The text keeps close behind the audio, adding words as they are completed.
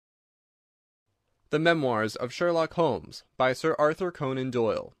The Memoirs of Sherlock Holmes, by Sir Arthur Conan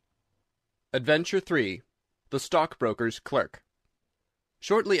Doyle. Adventure 3. The Stockbroker's Clerk.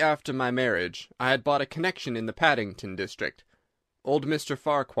 Shortly after my marriage, I had bought a connection in the Paddington district. Old Mr.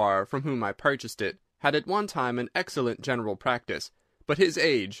 Farquhar, from whom I purchased it, had at one time an excellent general practice, but his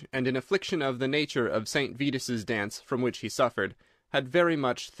age, and an affliction of the nature of St. Vitus's dance, from which he suffered, had very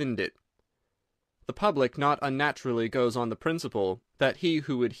much thinned it. The public not unnaturally goes on the principle that he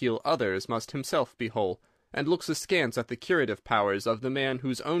who would heal others must himself be whole, and looks askance at the curative powers of the man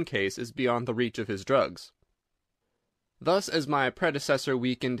whose own case is beyond the reach of his drugs. Thus, as my predecessor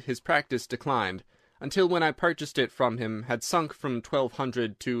weakened, his practice declined, until when I purchased it from him had sunk from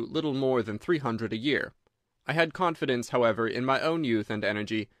 1,200 to little more than 300 a year. I had confidence, however, in my own youth and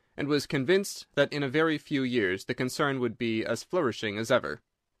energy, and was convinced that in a very few years the concern would be as flourishing as ever.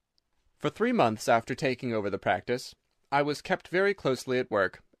 For 3 months after taking over the practice, I was kept very closely at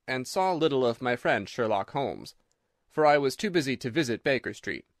work, and saw little of my friend Sherlock Holmes, for I was too busy to visit Baker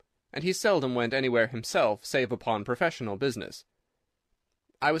Street, and he seldom went anywhere himself save upon professional business.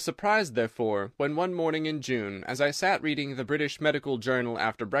 I was surprised, therefore, when one morning in June, as I sat reading the British Medical Journal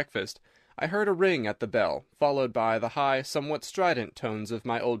after breakfast, I heard a ring at the bell, followed by the high, somewhat strident tones of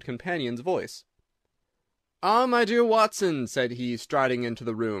my old companion's voice. "Ah, my dear Watson," said he, striding into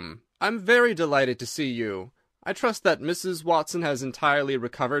the room, "I'm very delighted to see you. I trust that Mrs. Watson has entirely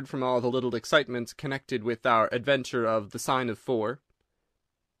recovered from all the little excitement connected with our adventure of the Sign of 4.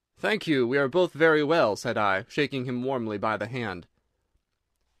 "Thank you, we are both very well," said I, shaking him warmly by the hand.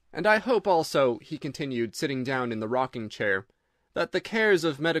 "And I hope also," he continued, sitting down in the rocking-chair, "that the cares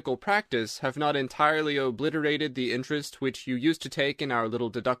of medical practice have not entirely obliterated the interest which you used to take in our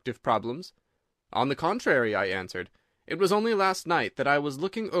little deductive problems." "On the contrary," I answered. "It was only last night that I was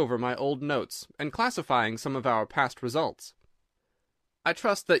looking over my old notes, and classifying some of our past results." "I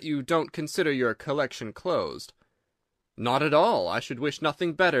trust that you don't consider your collection closed." "Not at all. I should wish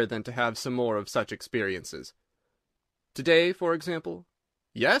nothing better than to have some more of such experiences." "Today, for example?"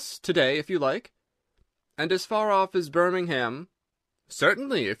 "Yes, today, if you like." "And as far off as Birmingham?"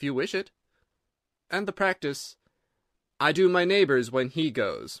 "Certainly, if you wish it." "And the practice?" "I do my neighbour's when he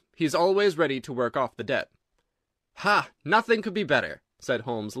goes. He's always ready to work off the debt." "Ha! Nothing could be better," said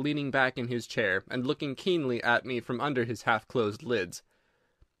Holmes, leaning back in his chair, and looking keenly at me from under his half-closed lids.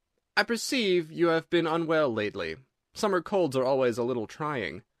 "I perceive you have been unwell lately. Summer colds are always a little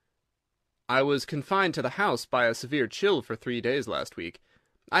trying." "I was confined to the house by a severe chill for 3 days last week.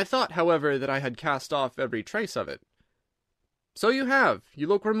 I thought, however, that I had cast off every trace of it." "So you have. You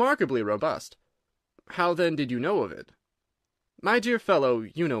look remarkably robust." "How, then, did you know of it?" "My dear fellow,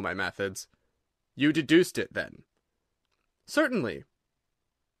 you know my methods." "You deduced it, then?" "Certainly."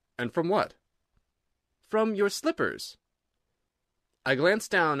 "And from what?" "From your slippers." I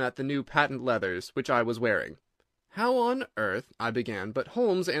glanced down at the new patent leathers which I was wearing. "How on earth—" I began, but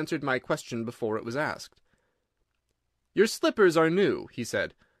Holmes answered my question before it was asked. "Your slippers are new," he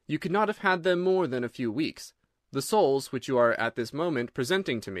said. "You could not have had them more than a few weeks. The soles, which you are at this moment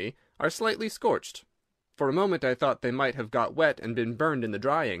presenting to me, are slightly scorched. For a moment I thought they might have got wet and been burned in the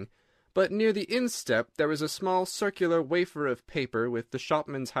drying, but near the instep there is a small circular wafer of paper with the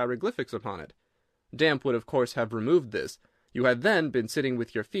shopman's hieroglyphics upon it. Damp would of course have removed this. You had then been sitting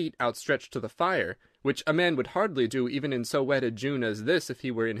with your feet outstretched to the fire, which a man would hardly do even in so wet a June as this if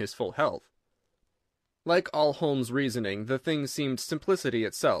he were in his full health." Like all Holmes' reasoning, the thing seemed simplicity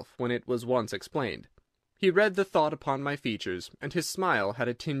itself when it was once explained. He read the thought upon my features, and his smile had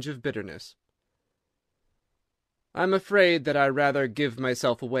a tinge of bitterness. "I'm afraid that I rather give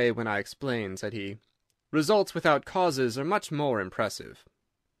myself away when I explain," said he. "Results without causes are much more impressive."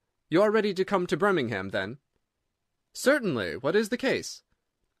 "You are ready to come to Birmingham, then?" "Certainly. What is the case?"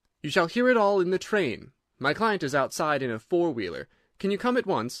 "You shall hear it all in the train. My client is outside in a four-wheeler. Can you come at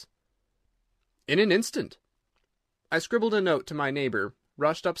once?" "In an instant." I scribbled a note to my neighbour,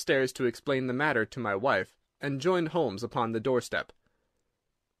 rushed upstairs to explain the matter to my wife, and joined Holmes upon the doorstep.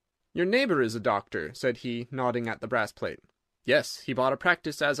 "Your neighbour is a doctor," said he, nodding at the brass plate. "Yes, he bought a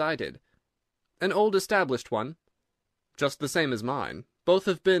practice as I did." "An old established one?" "Just the same as mine. Both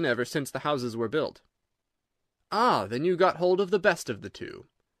have been ever since the houses were built." "Ah, then you got hold of the best of the two."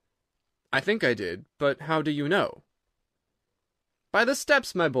 "I think I did, but how do you know?" "By the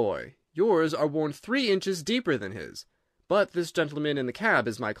steps, my boy. Yours are worn 3 inches deeper than his. But this gentleman in the cab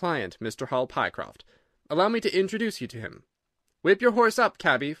is my client, Mr. Hall Pycroft. Allow me to introduce you to him. Whip your horse up,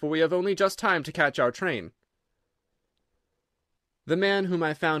 cabby, for we have only just time to catch our train." The man whom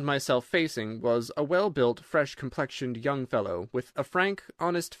I found myself facing was a well-built, fresh-complexioned young fellow, with a frank,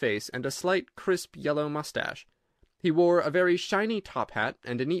 honest face and a slight, crisp, yellow moustache. He wore a very shiny top hat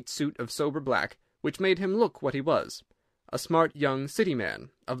and a neat suit of sober black, which made him look what he was, a smart young city man,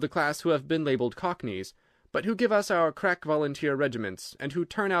 of the class who have been labelled cockneys, but who give us our crack volunteer regiments, and who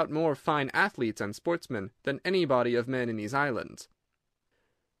turn out more fine athletes and sportsmen than any body of men in these islands.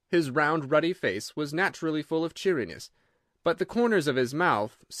 His round ruddy face was naturally full of cheeriness, but the corners of his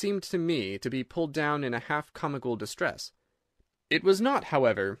mouth seemed to me to be pulled down in a half-comical distress. It was not,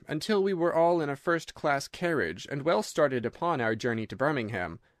 however, until we were all in a first-class carriage and well started upon our journey to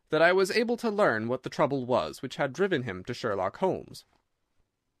Birmingham, that I was able to learn what the trouble was which had driven him to Sherlock Holmes.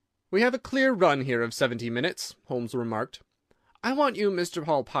 "We have a clear run here of 70 minutes," Holmes remarked. "I want you, Mr.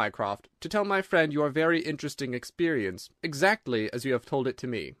 Hall Pycroft, to tell my friend your very interesting experience, exactly as you have told it to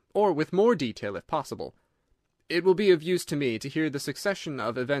me, or with more detail if possible. It will be of use to me to hear the succession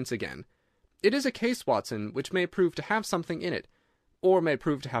of events again. It is a case, Watson, which may prove to have something in it, or may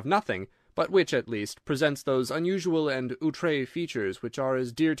prove to have nothing, but which, at least, presents those unusual and outre features which are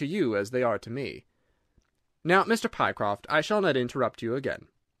as dear to you as they are to me. Now, Mr. Pycroft, I shall not interrupt you again."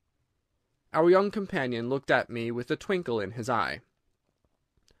 Our young companion looked at me with a twinkle in his eye.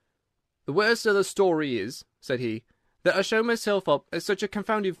 "The worst of the story is," said he, "that I show myself up as such a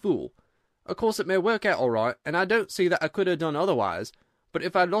confounded fool. Of course it may work out all right, and I don't see that I could have done otherwise, but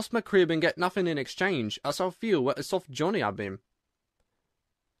if I'd lost my crib and get nothing in exchange, I shall feel what a soft Johnny I've been.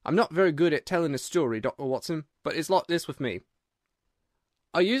 I'm not very good at telling a story, Dr. Watson, but it's like this with me.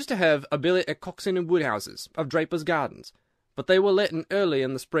 I used to have a billet at Coxon and Woodhouse's, of Draper's Gardens, but they were letting early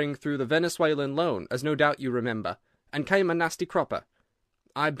in the spring through the Venezuelan loan, as no doubt you remember, and came a nasty cropper.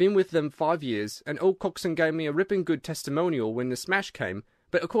 I'd been with them 5 years, and old Coxon gave me a ripping good testimonial when the smash came,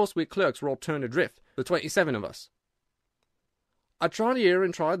 but of course we clerks were all turned adrift, the 27 of us. I tried here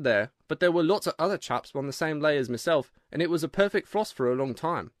and tried there, but there were lots of other chaps on the same lay as myself, and it was a perfect frost for a long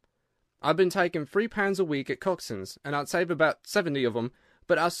time. I'd been taking £3 a week at Coxon's, and I'd save about 70 of 'em,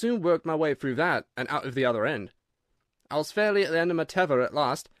 but I soon worked my way through that, and out of the other end. I was fairly at the end of my tether at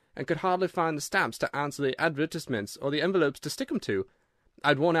last, and could hardly find the stamps to answer the advertisements or the envelopes to stick 'em to.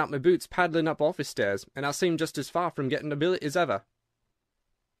 I'd worn out my boots paddling up office stairs, and I seemed just as far from getting a billet as ever.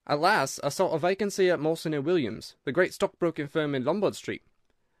 At last I saw a vacancy at Mawson and Williams, the great stockbroking firm in Lombard Street.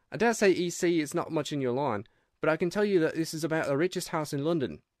 I dare say EC is not much in your line, but I can tell you that this is about the richest house in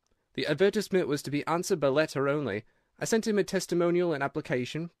London. The advertisement was to be answered by letter only. I sent him a testimonial and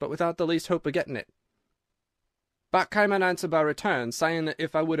application, but without the least hope of getting it. Back came an answer by return, saying that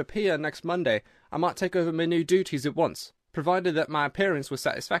if I would appear next Monday, I might take over my new duties at once, provided that my appearance was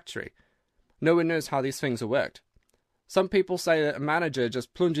satisfactory. No one knows how these things are worked. Some people say that a manager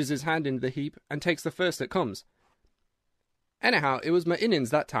just plunges his hand into the heap and takes the first that comes. Anyhow, it was my innings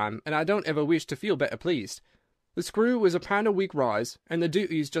that time, and I don't ever wish to feel better pleased. The screw was £1 a week rise, and the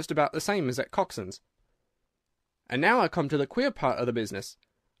duties just about the same as at Coxon's. And now I come to the queer part of the business.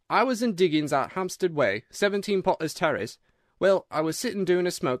 I was in diggings out Hampstead Way, 17 Potter's Terrace. Well, I was sitting doing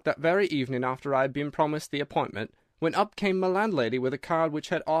a smoke that very evening after I had been promised the appointment, when up came my landlady with a card which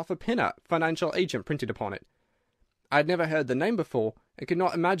had Arthur Pinner, financial agent, printed upon it. I had never heard the name before, and could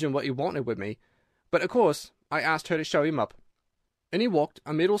not imagine what he wanted with me, but of course I asked her to show him up. And he walked,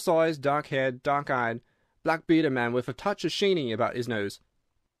 a middle-sized, dark-haired, dark-eyed, black-bearded man with a touch of Sheeny about his nose.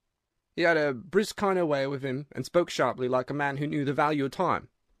 He had a brisk kind of way with him, and spoke sharply like a man who knew the value of time.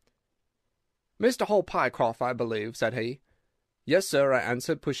 "Mr. Hall Pycroft, I believe," said he. "Yes, sir," I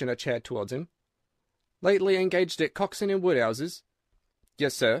answered, pushing a chair towards him. "Lately engaged at Coxon and Woodhouse's?"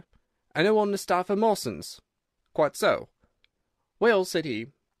 "Yes, sir." "And now on the staff of Mawson's?" "Quite so." "Well," said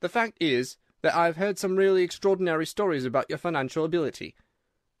he, "the fact is that I have heard some really extraordinary stories about your financial ability.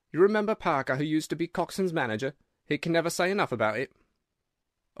 You remember Parker, who used to be Coxon's manager? He can never say enough about it."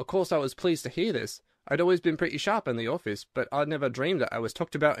 Of course I was pleased to hear this. I'd always been pretty sharp in the office, but I'd never dreamed that I was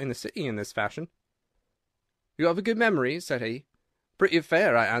talked about in the city in this fashion. "You have a good memory," said he. "Pretty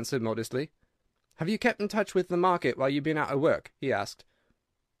fair," I answered modestly. "Have you kept in touch with the market while you've been out of work?" he asked.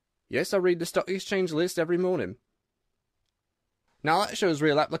 "Yes, I read the Stock Exchange list every morning." "Now that shows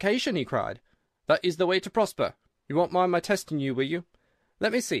real application," he cried. "That is the way to prosper. You won't mind my testing you, will you?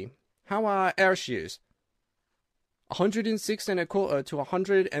 Let me see. How are air shares?" 106 1/4 to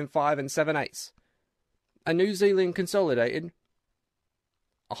 105 7/8. And New Zealand Consolidated?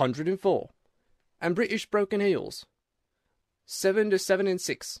 104. And British Broken Heels? 7 to 7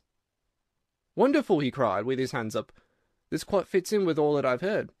 6. "Wonderful!" he cried, with his hands up. "This quite fits in with all that I've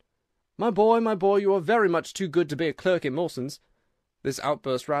heard. My boy, you are very much too good to be a clerk in Mawson's." This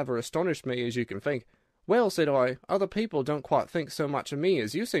outburst rather astonished me, as you can think. "Well," said I, "other people don't quite think so much of me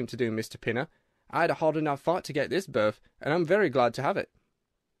as you seem to do, Mr. Pinner. I had a hard enough fight to get this berth, and I'm very glad to have it."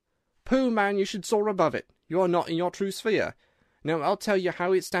 "Pooh, man, you should soar above it. You are not in your true sphere. Now I'll tell you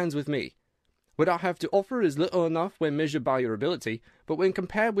how it stands with me. What I have to offer is little enough when measured by your ability, but when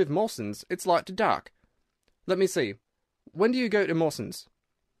compared with Mawson's, it's light to dark. Let me see. When do you go to Mawson's?"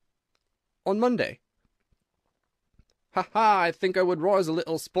 "On Monday." "Ha ha! I think I would rise a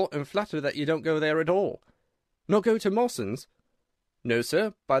little spot and flatter that you don't go there at all." "Not go to Mawson's?" "No,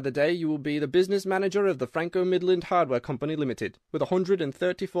 sir. By the day you will be the business manager of the Franco-Midland Hardware Company Limited, with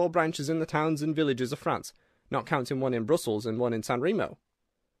 134 branches in the towns and villages of France, not counting one in Brussels and one in San Remo."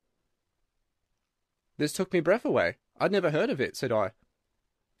 This took me breath away. "I'd never heard of it," said I.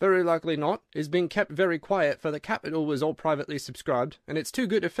 "Very likely not. It's been kept very quiet, for the capital was all privately subscribed, and it's too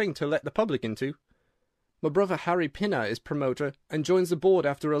good a thing to let the public into. My brother Harry Pinner is promoter, and joins the board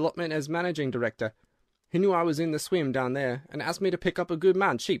after allotment as managing director. He knew I was in the swim down there, and asked me to pick up a good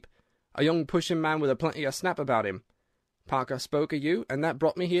man cheap, a young pushing man with a plenty of snap about him. Parker spoke of you, and that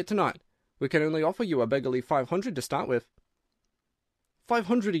brought me here tonight. We can only offer you a beggarly 500 to start with."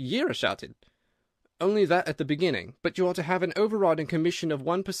 "500 a year," I shouted. "Only that at the beginning, but you ought to have an overriding commission of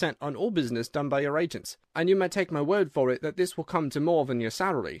 1% on all business done by your agents, and you may take my word for it that this will come to more than your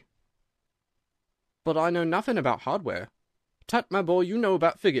salary." "But I know nothing about hardware." "Tut, my boy, you know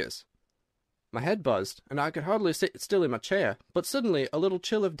about figures." My head buzzed, and I could hardly sit still in my chair, but suddenly a little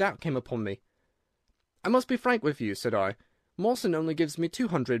chill of doubt came upon me. "I must be frank with you," said I. "Mawson only gives me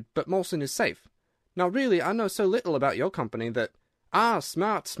 200, but Mawson is safe. Now really I know so little about your company that—" "Ah,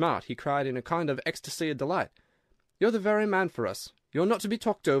 smart, smart!" he cried in a kind of ecstasy of delight. "You're the very man for us. You're not to be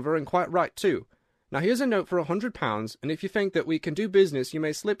talked over, and quite right too. Now here's a note for £100, and if you think that we can do business you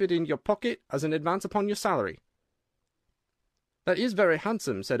may slip it in your pocket as an advance upon your salary." "That is very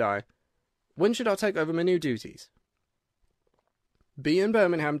handsome," said I. "When should I take over my new duties?" "Be in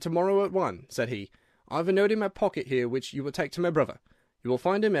Birmingham tomorrow at 1, said he. "I've a note in my pocket here which you will take to my brother. You will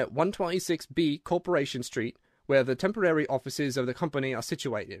find him at 126B Corporation Street, where the temporary offices of the company are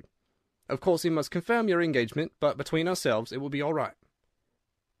situated. Of course he must confirm your engagement, but between ourselves it will be all right."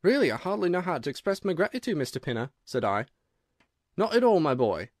 "Really, I hardly know how to express my gratitude, Mr. Pinner," said I. "Not at all, my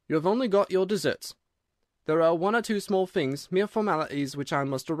boy. You have only got your deserts. There are one or two small things, mere formalities, which I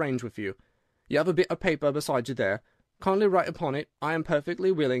must arrange with you. You have a bit of paper beside you there. Kindly write upon it, 'I am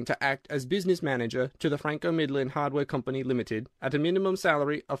perfectly willing to act as business manager to the Franco-Midland Hardware Company Limited at a minimum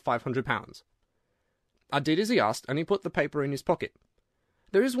salary of £500. I did as he asked, and he put the paper in his pocket.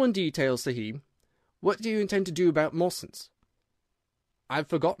 "There is one detail," said he. "What do you intend to do about Mawson's?" "I have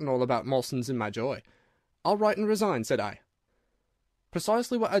forgotten all about Mawson's in my joy. I'll write and resign," said I.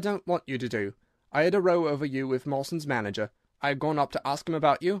 "Precisely what I don't want you to do. I had a row over you with Mawson's manager. I had gone up to ask him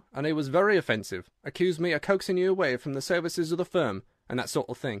about you, and he was very offensive, accused me of coaxing you away from the services of the firm, and that sort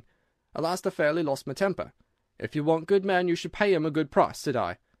of thing. At last I fairly lost my temper. 'If you want good men, you should pay him a good price,' said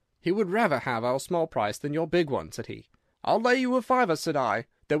I. 'He would rather have our small price than your big one,' said he. 'I'll lay you a fiver,' said I,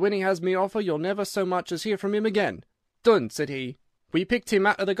 'that when he has me offer you'll never so much as hear from him again.' 'Done,' said he. 'We picked him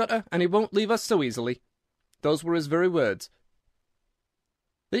out of the gutter, and he won't leave us so easily.' Those were his very words."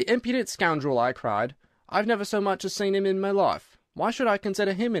 "The impudent scoundrel!" I cried. "I've never so much as seen him in my life. Why should I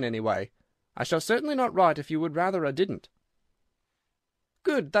consider him in any way? I shall certainly not write if you would rather I didn't."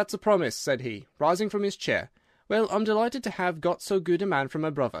 "Good, that's a promise," said he, rising from his chair. "Well, I'm delighted to have got so good a man for my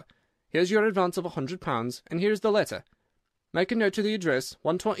brother. Here's your advance of £100, and here's the letter. Make a note to the address,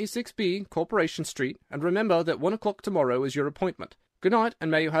 126B, Corporation Street, and remember that 1 o'clock tomorrow is your appointment. Good night, and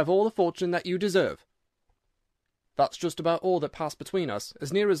may you have all the fortune that you deserve." That's just about all that passed between us,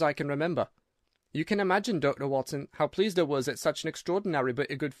 as near as I can remember. You can imagine, Dr. Watson, how pleased I was at such an extraordinary bit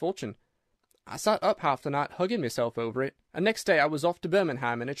of good fortune. I sat up half the night hugging myself over it, and next day I was off to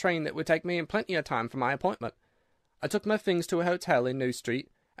Birmingham in a train that would take me in plenty of time for my appointment. I took my things to a hotel in New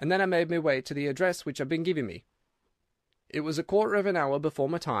Street, and then I made my way to the address which had been given me. It was a quarter of an hour before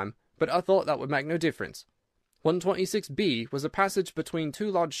my time, but I thought that would make no difference. 126B was a passage between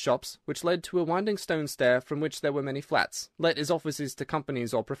two large shops, which led to a winding stone stair from which there were many flats, let as offices to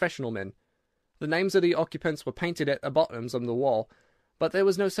companies or professional men. The names of the occupants were painted at the bottoms on the wall, but there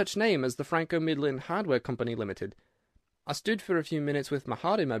was no such name as the Franco-Midland Hardware Company Limited. I stood for a few minutes with my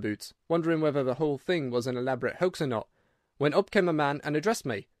heart in my boots, wondering whether the whole thing was an elaborate hoax or not, when up came a man and addressed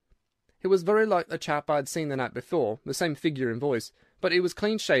me. He was very like the chap I had seen the night before, the same figure and voice, but he was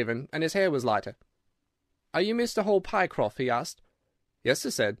clean-shaven, and his hair was lighter. "Are you Mr. Hall Pycroft?" he asked. "Yes," I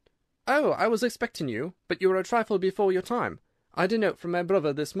said. "Oh, I was expecting you, but you were a trifle before your time. I had a note from my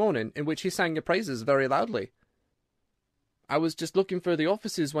brother this morning, in which he sang your praises very loudly." "I was just looking for the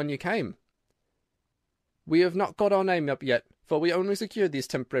offices when you came." "We have not got our name up yet, for we only secured these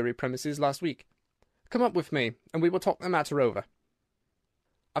temporary premises last week. Come up with me, and we will talk the matter over."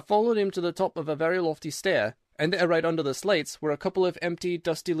 I followed him to the top of a very lofty stair, and there right under the slates were a couple of empty,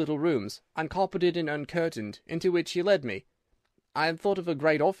 dusty little rooms, uncarpeted and uncurtained, into which he led me. I had thought of a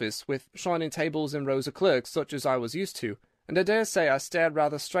great office, with shining tables and rows of clerks, such as I was used to, and I dare say I stared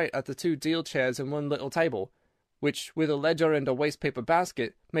rather straight at the 2 deal chairs and 1 little table, which, with a ledger and a waste-paper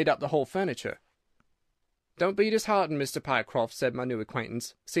basket, made up the whole furniture. "Don't be disheartened, Mr. Pycroft," said my new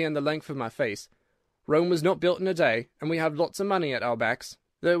acquaintance, seeing the length of my face. "Rome was not built in a day, and we have lots of money at our backs,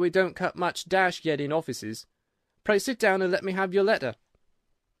 though we don't cut much dash yet in offices. Pray sit down and let me have your letter."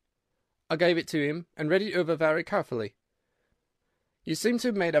 I gave it to him, and read it over very carefully. "You seem to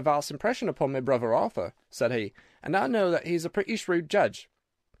have made a vast impression upon my brother Arthur," said he, "and I know that he's a pretty shrewd judge.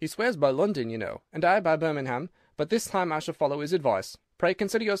 He swears by London, you know, and I by Birmingham, but this time I shall follow his advice. Pray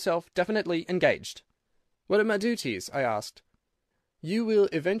consider yourself definitely engaged." "What are my duties?" I asked. "You will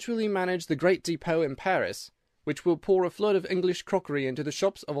eventually manage the great depot in Paris, which will pour a flood of English crockery into the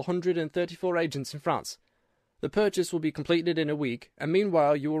shops of 134 agents in France. The purchase will be completed in a week, and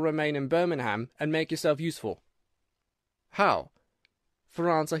meanwhile you will remain in Birmingham and make yourself useful." "How?" For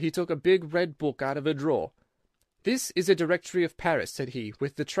answer he took a big red book out of a drawer. "This is a directory of Paris," said he,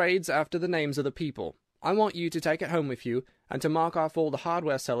 "with the trades after the names of the people. I want you to take it home with you, and to mark off all the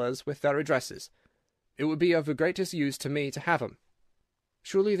hardware sellers with their addresses. It would be of the greatest use to me to have 'em."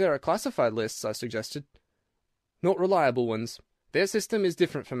 "Surely there are classified lists," I suggested. "Not reliable ones. Their system is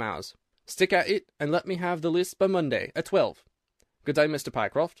different from ours. Stick at it, and let me have the list by Monday at 12. Good day, Mr.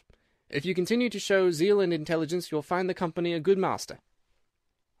 Pycroft. If you continue to show zeal and intelligence, you'll find the company a good master."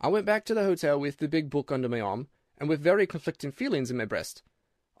 I went back to the hotel with the big book under my arm, and with very conflicting feelings in my breast.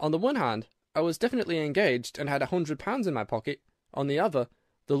 On the one hand, I was definitely engaged, and had £100 in my pocket. On the other,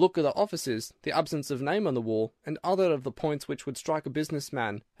 the look of the offices, the absence of name on the wall, and other of the points which would strike a business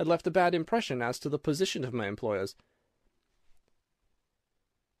man, had left a bad impression as to the position of my employers.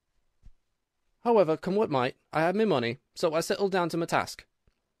 However, come what might, I had my money, so I settled down to my task.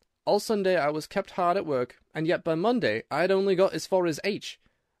 All Sunday I was kept hard at work, and yet by Monday I had only got as far as H.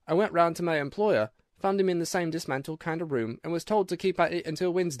 I went round to my employer, found him in the same dismantled kind of room, and was told to keep at it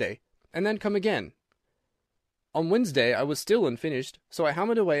until Wednesday, and then come again. On Wednesday I was still unfinished, so I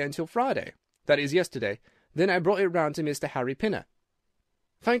hammered away until Friday, that is yesterday. Then I brought it round to Mr. Harry Pinner.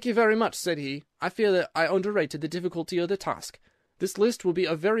 "Thank you very much," said he. "I fear that I underrated the difficulty of the task. This list will be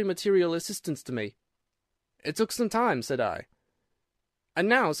of very material assistance to me." "It took some time," said I. "And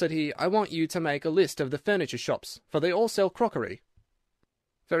now," said he, "I want you to make a list of the furniture shops, for they all sell crockery."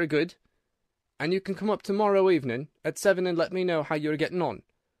 "Very good. And you can come up tomorrow evening at 7 and let me know how you are getting on.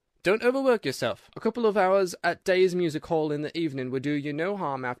 Don't overwork yourself. A couple of hours at Day's Music Hall in the evening would do you no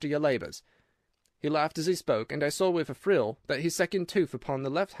harm after your labours." He laughed as he spoke, and I saw with a thrill that his second tooth upon the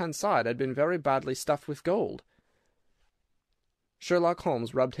left-hand side had been very badly stuffed with gold. Sherlock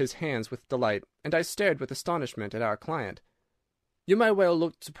Holmes rubbed his hands with delight, and I stared with astonishment at our client. "You may well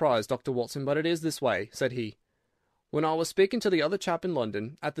look surprised, Dr. Watson, but it is this way," said he. "When I was speaking to the other chap in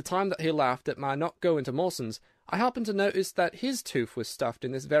London, at the time that he laughed at my not going to Mawson's, I happened to notice that his tooth was stuffed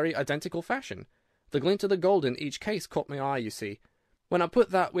in this very identical fashion. The glint of the gold in each case caught my eye, you see. When I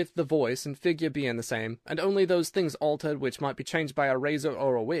put that with the voice and figure being the same, and only those things altered which might be changed by a razor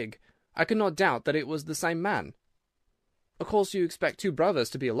or a wig, I could not doubt that it was the same man. Of course you expect 2 brothers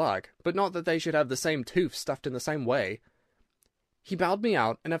to be alike, but not that they should have the same tooth stuffed in the same way." He bowed me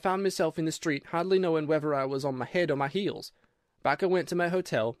out, and I found myself in the street, hardly knowing whether I was on my head or my heels. Back I went to my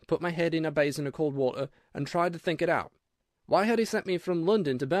hotel, put my head in a basin of cold water, and tried to think it out. Why had he sent me from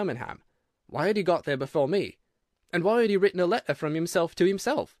London to Birmingham? Why had he got there before me? And why had he written a letter from himself to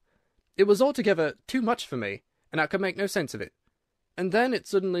himself? It was altogether too much for me, and I could make no sense of it. And then it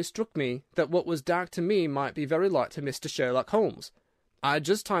suddenly struck me that what was dark to me might be very light to Mr. Sherlock Holmes. I had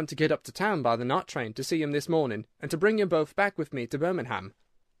just time to get up to town by the night train to see him this morning, and to bring you both back with me to Birmingham."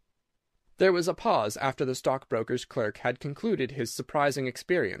 There was a pause after the stockbroker's clerk had concluded his surprising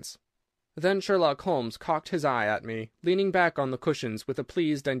experience. Then Sherlock Holmes cocked his eye at me, leaning back on the cushions with a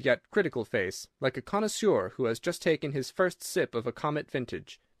pleased and yet critical face, like a connoisseur who has just taken his first sip of a Comet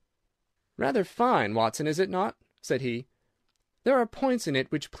vintage. "Rather fine, Watson, is it not?" said he. "There are points in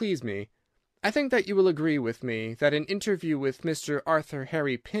it which please me. I think that you will agree with me that an interview with Mr. Arthur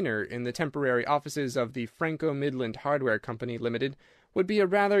Harry Pinner in the temporary offices of the Franco-Midland Hardware Company Limited would be a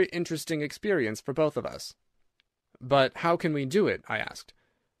rather interesting experience for both of us." "But how can we do it?" I asked.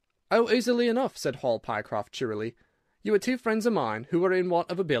 "Oh, easily enough," said Hall Pycroft cheerily. "You are 2 friends of mine who are in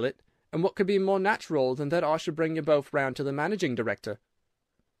want of a billet, and what could be more natural than that I should bring you both round to the managing director?"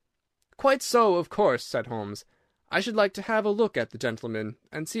 "Quite so, of course," said Holmes. "I should like to have a look at the gentleman,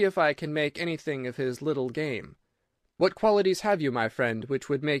 and see if I can make anything of his little game. What qualities have you, my friend, which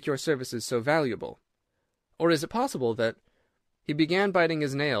would make your services so valuable?" Or is it possible that—" He began biting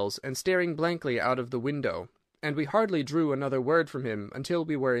his nails and staring blankly out of the window, and we hardly drew another word from him until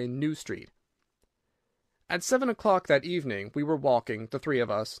we were in New Street. At 7 o'clock that evening we were walking, the three of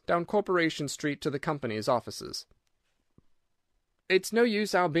us, down Corporation Street to the company's offices. "It's no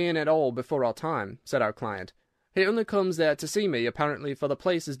use our being at all before our time," said our client. "He only comes there to see me, apparently, for the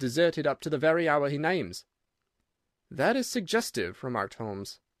place is deserted up to the very hour he names." "That is suggestive," remarked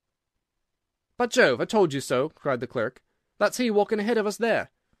Holmes. "By Jove, I told you so!" cried the clerk. "That's he walking ahead of us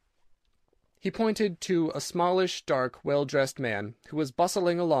there." He pointed to a smallish, dark, well-dressed man who was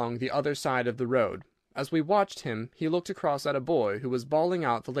bustling along the other side of the road. As we watched him, he looked across at a boy who was bawling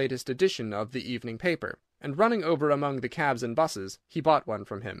out the latest edition of the evening paper, and running over among the cabs and buses, he bought one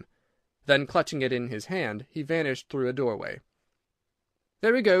from him. Then, clutching it in his hand, he vanished through a doorway.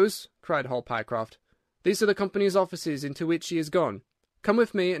 "There he goes!" cried Hall Pycroft. "These are the company's offices into which he has gone. Come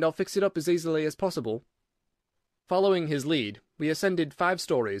with me, and I'll fix it up as easily as possible." Following his lead, we ascended 5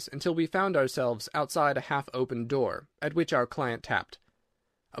 stories until we found ourselves outside a half-opened door, at which our client tapped.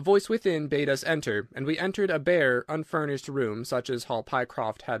 A voice within bade us enter, and we entered a bare, unfurnished room such as Hall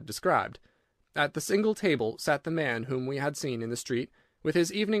Pycroft had described. At the single table sat the man whom we had seen in the street, with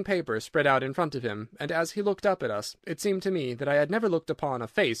his evening paper spread out in front of him, and as he looked up at us, it seemed to me that I had never looked upon a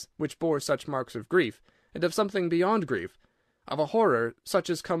face which bore such marks of grief, and of something beyond grief, of a horror such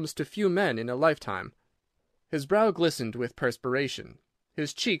as comes to few men in a lifetime. His brow glistened with perspiration.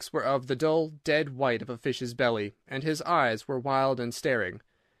 His cheeks were of the dull, dead white of a fish's belly, and his eyes were wild and staring.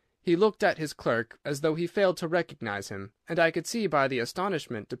 He looked at his clerk as though he failed to recognize him, and I could see by the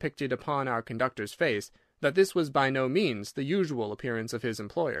astonishment depicted upon our conductor's face that this was by no means the usual appearance of his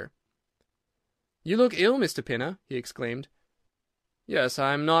employer. "You look ill, Mr. Pinner," he exclaimed. "Yes,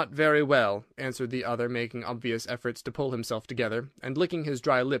 I am not very well," answered the other, making obvious efforts to pull himself together, and licking his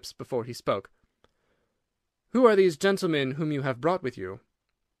dry lips before he spoke. "Who are these gentlemen whom you have brought with you?"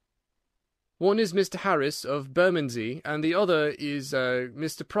 "One is Mr. Harris, of Bermondsey, and the other is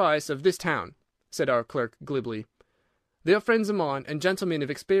Mr. Price, of this town," said our clerk glibly. "They are friends of mine, and gentlemen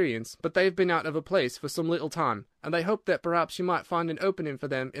of experience, but they have been out of a place for some little time, and they hoped that perhaps you might find an opening for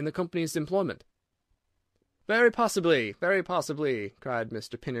them in the company's employment." Very possibly," cried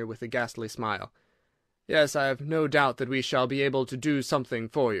Mr. Pinner with a ghastly smile. "Yes, I have no doubt that we shall be able to do something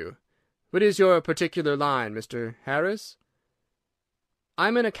for you. What is your particular line, Mr. Harris?" "I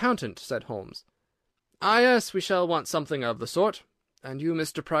am an accountant," said Holmes. "Ah, yes, we shall want something of the sort. And you,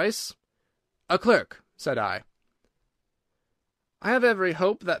 Mr. Price?" "A clerk," said I. "I have every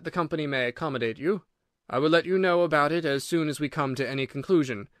hope that the company may accommodate you. I will let you know about it as soon as we come to any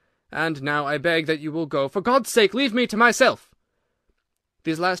conclusion. And now I beg that you will go. For God's sake, leave me to myself!"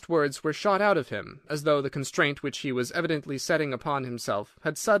 These last words were shot out of him, as though the constraint which he was evidently setting upon himself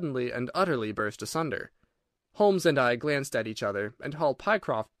had suddenly and utterly burst asunder. Holmes and I glanced at each other, and Hall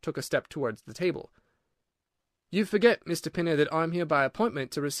Pycroft took a step towards the table. "You forget, Mr. Pinner, that I am here by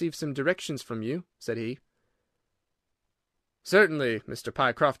appointment to receive some directions from you," said he. "Certainly, Mr.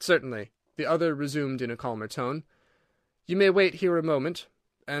 Pycroft, certainly," the other resumed in a calmer tone. "You may wait here a moment,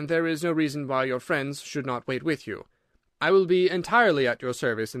 and there is no reason why your friends should not wait with you. I will be entirely at your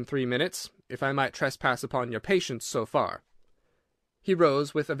service in 3 minutes, if I might trespass upon your patience so far." He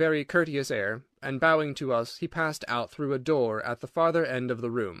rose with a very courteous air, and bowing to us, he passed out through a door at the farther end of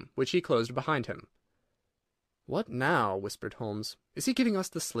the room, which he closed behind him. "What now?" whispered Holmes. "Is he giving us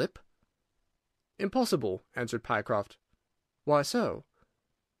the slip?" "Impossible," answered Pycroft. "Why so?"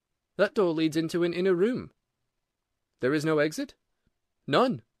 "That door leads into an inner room." "There is no exit?"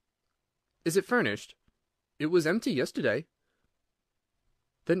 "None." "Is it furnished?" "It was empty yesterday."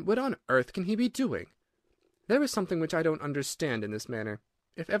 "Then what on earth can he be doing? There is something which I don't understand in this manner.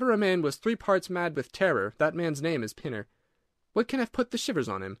 If ever a man was 3 parts mad with terror, that man's name is Pinner. What can have put the shivers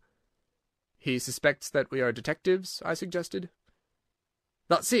on him?" "He suspects that we are detectives," I suggested.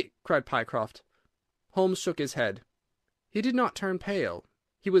 "That's it," cried Pycroft. Holmes shook his head. "He did not turn pale.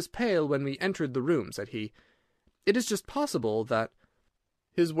 He was pale when we entered the room," said he. "It is just possible that—"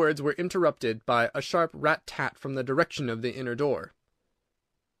 His words were interrupted by a sharp rat-tat from the direction of the inner door.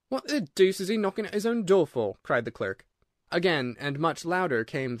 "What the deuce is he knocking at his own door for?" cried the clerk. Again, and much louder,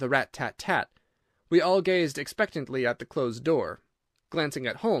 came the rat-tat-tat. We all gazed expectantly at the closed door. Glancing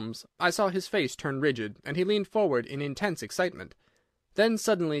at Holmes, I saw his face turn rigid, and he leaned forward in intense excitement. Then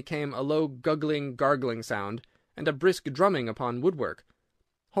suddenly came a low guggling, gargling sound, and a brisk drumming upon woodwork.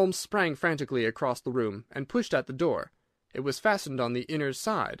 Holmes sprang frantically across the room, and pushed at the door. It was fastened on the inner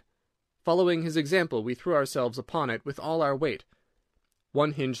side. Following his example, we threw ourselves upon it with all our weight.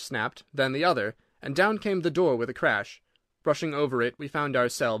 One hinge snapped, then the other, and down came the door with a crash. Rushing over it, we found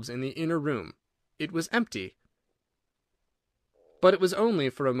ourselves in the inner room. It was empty. But it was only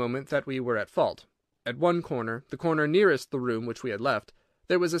for a moment that we were at fault. At one corner, the corner nearest the room which we had left,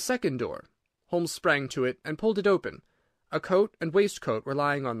 there was a second door. Holmes sprang to it and pulled it open. A coat and waistcoat were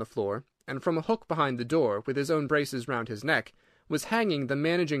lying on the floor, and from a hook behind the door, with his own braces round his neck, was hanging the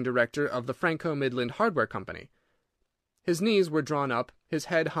managing director of the Franco-Midland Hardware Company. His knees were drawn up, his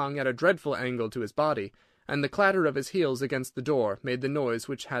head hung at a dreadful angle to his body, and the clatter of his heels against the door made the noise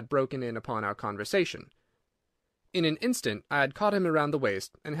which had broken in upon our conversation. In an instant I had caught him around the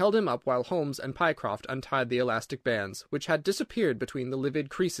waist, and held him up while Holmes and Pycroft untied the elastic bands, which had disappeared between the livid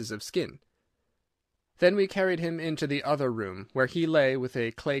creases of skin. Then we carried him into the other room, where he lay with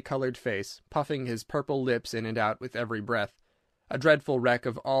a clay-coloured face, puffing his purple lips in and out with every breath, a dreadful wreck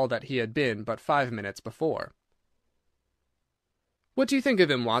of all that he had been but 5 minutes before. "What do you think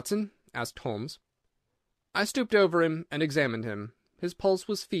of him, Watson?" asked Holmes. I stooped over him and examined him. His pulse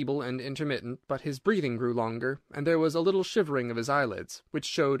was feeble and intermittent, but his breathing grew longer, and there was a little shivering of his eyelids, which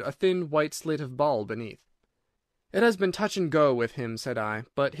showed a thin white slit of ball beneath. "It has been touch and go with him," said I,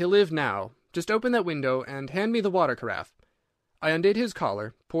 "but he'll live now. Just open that window and hand me the water carafe." I undid his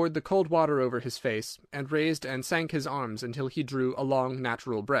collar, poured the cold water over his face, and raised and sank his arms until he drew a long,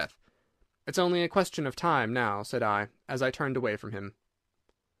 natural breath. "It's only a question of time now," said I, as I turned away from him.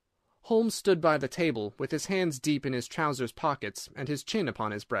 Holmes stood by the table, with his hands deep in his trousers pockets, and his chin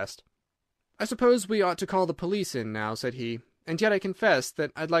upon his breast. "I suppose we ought to call the police in now," said he, "and yet I confess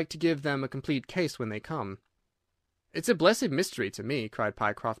that I'd like to give them a complete case when they come." "It's a blessed mystery to me," cried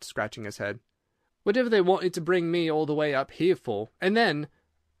Pycroft, scratching his head. "Whatever they wanted to bring me all the way up here for, and then—"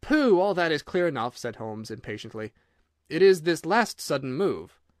 "Pooh, all that is clear enough," said Holmes, impatiently. "It is this last sudden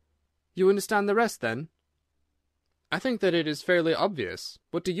move. You understand the rest, then?" "I think that it is fairly obvious.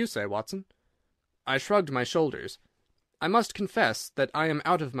 What do you say, Watson?" I shrugged my shoulders. "I must confess that I am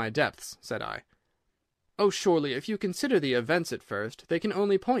out of my depths," said I. "Oh, surely, if you consider the events at first, they can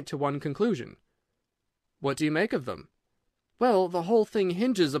only point to one conclusion." "What do you make of them?" "Well, the whole thing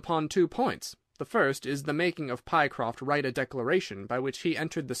hinges upon 2 points. The first is the making of Pycroft write a declaration by which he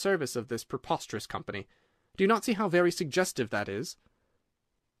entered the service of this preposterous company. Do you not see how very suggestive that is?"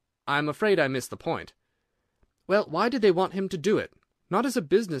 "I am afraid I miss the point." "Well, why did they want him to do it? Not as a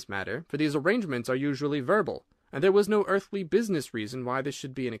business matter, for these arrangements are usually verbal, and there was no earthly business reason why this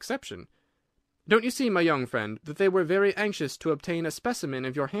should be an exception. Don't you see, my young friend, that they were very anxious to obtain a specimen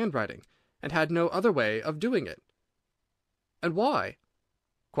of your handwriting, and had no other way of doing it?" "And why?"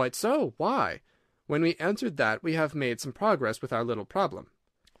 "Quite so. Why? When we answered that, we have made some progress with our little problem.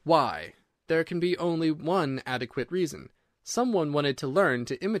 Why? There can be only one adequate reason. Someone wanted to learn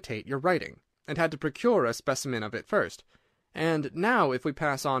to imitate your writing, and had to procure a specimen of it first. And now, if we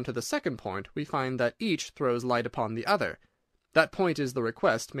pass on to the second point, we find that each throws light upon the other. That point is the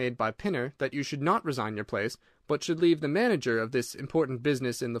request made by Pinner that you should not resign your place, but should leave the manager of this important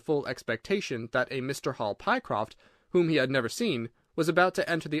business in the full expectation that a Mr. Hall Pycroft, whom he had never seen, was about to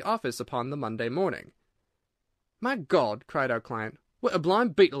enter the office upon the Monday morning." "My God!" cried our client, "what a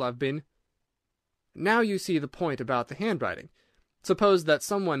blind beetle I've been!" "Now you see the point about the handwriting. Suppose that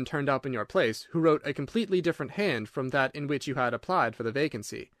someone turned up in your place who wrote a completely different hand from that in which you had applied for the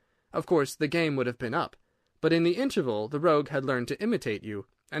vacancy. Of course, the game would have been up. But in the interval the rogue had learned to imitate you,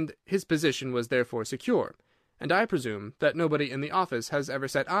 and his position was therefore secure, and I presume that nobody in the office has ever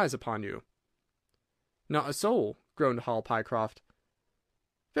set eyes upon you." "Not a soul," groaned Hall Pycroft.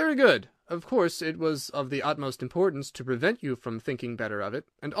 "Very good. Of course it was of the utmost importance to prevent you from thinking better of it,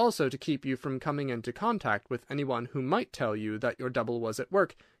 and also to keep you from coming into contact with anyone who might tell you that your double was at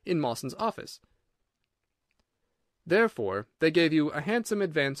work in Mawson's office. Therefore they gave you a handsome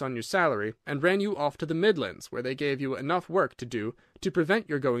advance on your salary, and ran you off to the Midlands, where they gave you enough work to do to prevent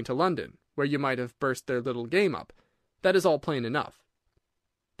your going to London, where you might have burst their little game up. That is all plain enough."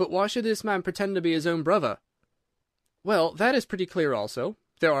 "But why should this man pretend to be his own brother?" "Well, that is pretty clear also.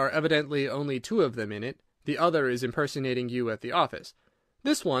 There are evidently only 2 of them in it. The other is impersonating you at the office.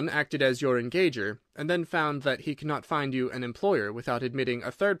 This one acted as your engager, and then found that he could not find you an employer without admitting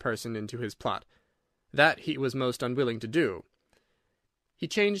a third person into his plot. That he was most unwilling to do. He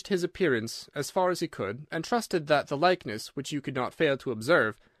changed his appearance as far as he could, and trusted that the likeness, which you could not fail to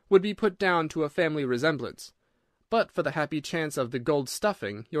observe, would be put down to a family resemblance. But for the happy chance of the gold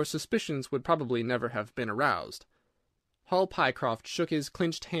stuffing, your suspicions would probably never have been aroused." Hall Pycroft shook his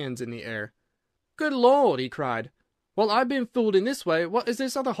clenched hands in the air. "Good Lord!" he cried. "While I've been fooled in this way, what has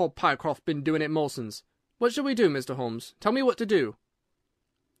this other Hall Pycroft been doing at Mawson's? What shall we do, Mr. Holmes? Tell me what to do."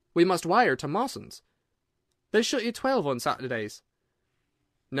 "We must wire to Mawson's." "They shut at 12 on Saturdays."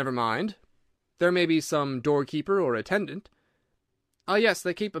 "Never mind. There may be some doorkeeper or attendant." Ah, yes,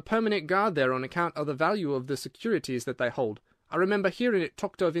 they keep a permanent guard there on account of the value of the securities that they hold. I remember hearing it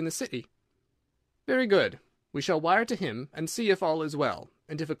talked of in the city." "Very good. We shall wire to him, and see if all is well,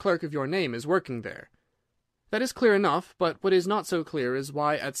 and if a clerk of your name is working there. That is clear enough, but what is not so clear is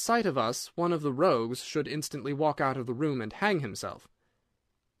why at sight of us one of the rogues should instantly walk out of the room and hang himself."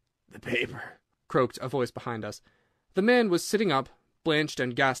 "The paper," croaked a voice behind us. The man was sitting up, blanched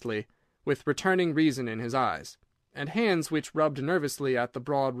and ghastly, with returning reason in his eyes, and hands which rubbed nervously at the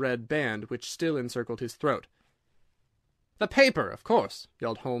broad red band which still encircled his throat. "The paper, of course!"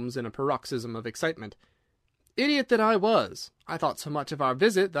 yelled Holmes in a paroxysm of excitement. "Idiot that I was! I thought so much of our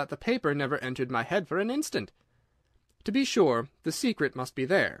visit that the paper never entered my head for an instant. To be sure, the secret must be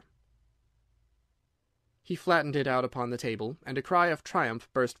there." He flattened it out upon the table, and a cry of triumph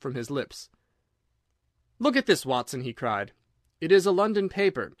burst from his lips. "Look at this, Watson!" he cried. "It is a London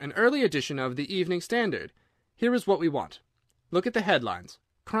paper, an early edition of the Evening Standard. Here is what we want. Look at the headlines.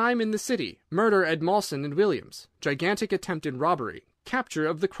 'Crime in the City. Murder at Mawson and Williams. Gigantic attempted robbery. Capture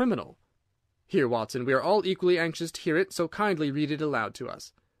of the criminal.' Here, Watson, we are all equally anxious to hear it, so kindly read it aloud to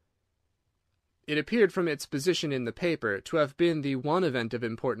us." It appeared from its position in the paper to have been the one event of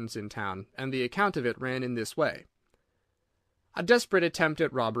importance in town, and the account of it ran in this way. "A desperate attempt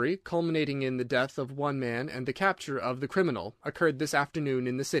at robbery, culminating in the death of one man and the capture of the criminal, occurred this afternoon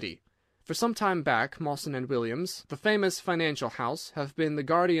in the city. For some time back, Mawson and Williams, the famous financial house, have been the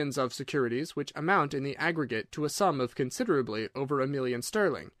guardians of securities which amount in the aggregate to a sum of considerably over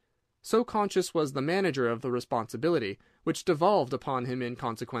 £1,000,000. So conscious was the manager of the responsibility, which devolved upon him in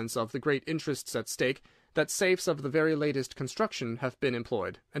consequence of the great interests at stake, that safes of the very latest construction have been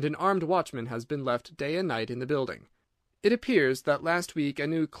employed, and an armed watchman has been left day and night in the building. It appears that last week a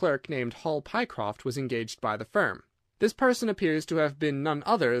new clerk named Hall Pycroft was engaged by the firm. This person appears to have been none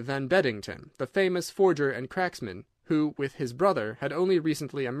other than Beddington, the famous forger and cracksman, who, with his brother, had only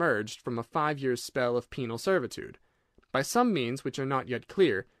recently emerged from a 5 years' spell of penal servitude. By some means which are not yet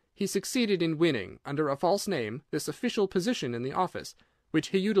clear, he succeeded in winning, under a false name, this official position in the office, which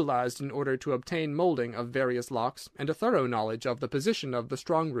he utilized in order to obtain moulding of various locks and a thorough knowledge of the position of the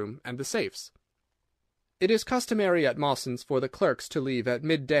strong-room and the safes. It is customary at Mawson's for the clerks to leave at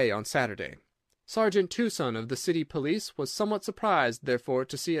midday on Saturday. Sergeant Tucson of the city police was somewhat surprised, therefore,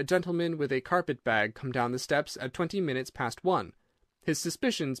 to see a gentleman with a carpet-bag come down the steps at 20 minutes past 1. His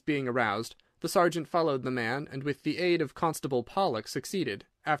suspicions being aroused, the sergeant followed the man, and with the aid of Constable Pollock succeeded,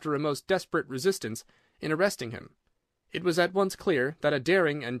 after a most desperate resistance, in arresting him. It was at once clear that a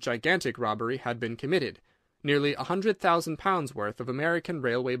daring and gigantic robbery had been committed. Nearly £100,000 worth of American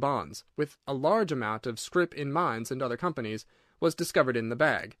railway bonds, with a large amount of scrip in mines and other companies, was discovered in the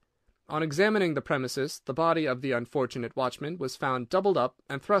bag. On examining the premises, the body of the unfortunate watchman was found doubled up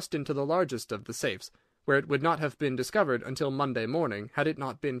and thrust into the largest of the safes, where it would not have been discovered until Monday morning had it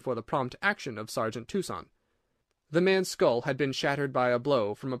not been for the prompt action of Sergeant Tucson. The man's skull had been shattered by a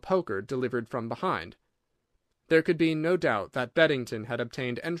blow from a poker delivered from behind. There could be no doubt that Beddington had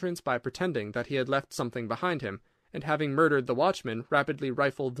obtained entrance by pretending that he had left something behind him, and having murdered the watchman, rapidly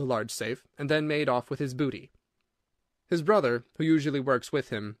rifled the large safe, and then made off with his booty. His brother, who usually works with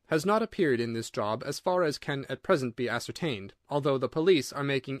him, has not appeared in this job as far as can at present be ascertained, although the police are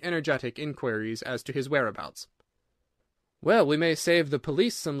making energetic inquiries as to his whereabouts. "Well, we may save the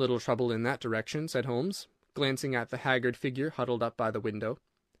police some little trouble in that direction," said Holmes, glancing at the haggard figure huddled up by the window.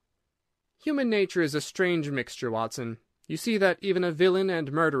 "Human nature is a strange mixture, Watson. You see that even a villain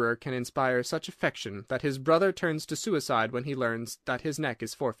and murderer can inspire such affection that his brother turns to suicide when he learns that his neck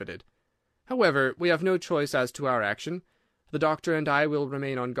is forfeited. However, we have no choice as to our action. The doctor and I will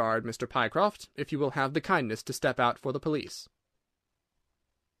remain on guard, Mr. Pycroft, if you will have the kindness to step out for the police."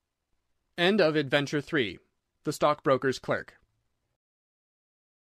 End of Adventure 3. The Stockbroker's Clerk.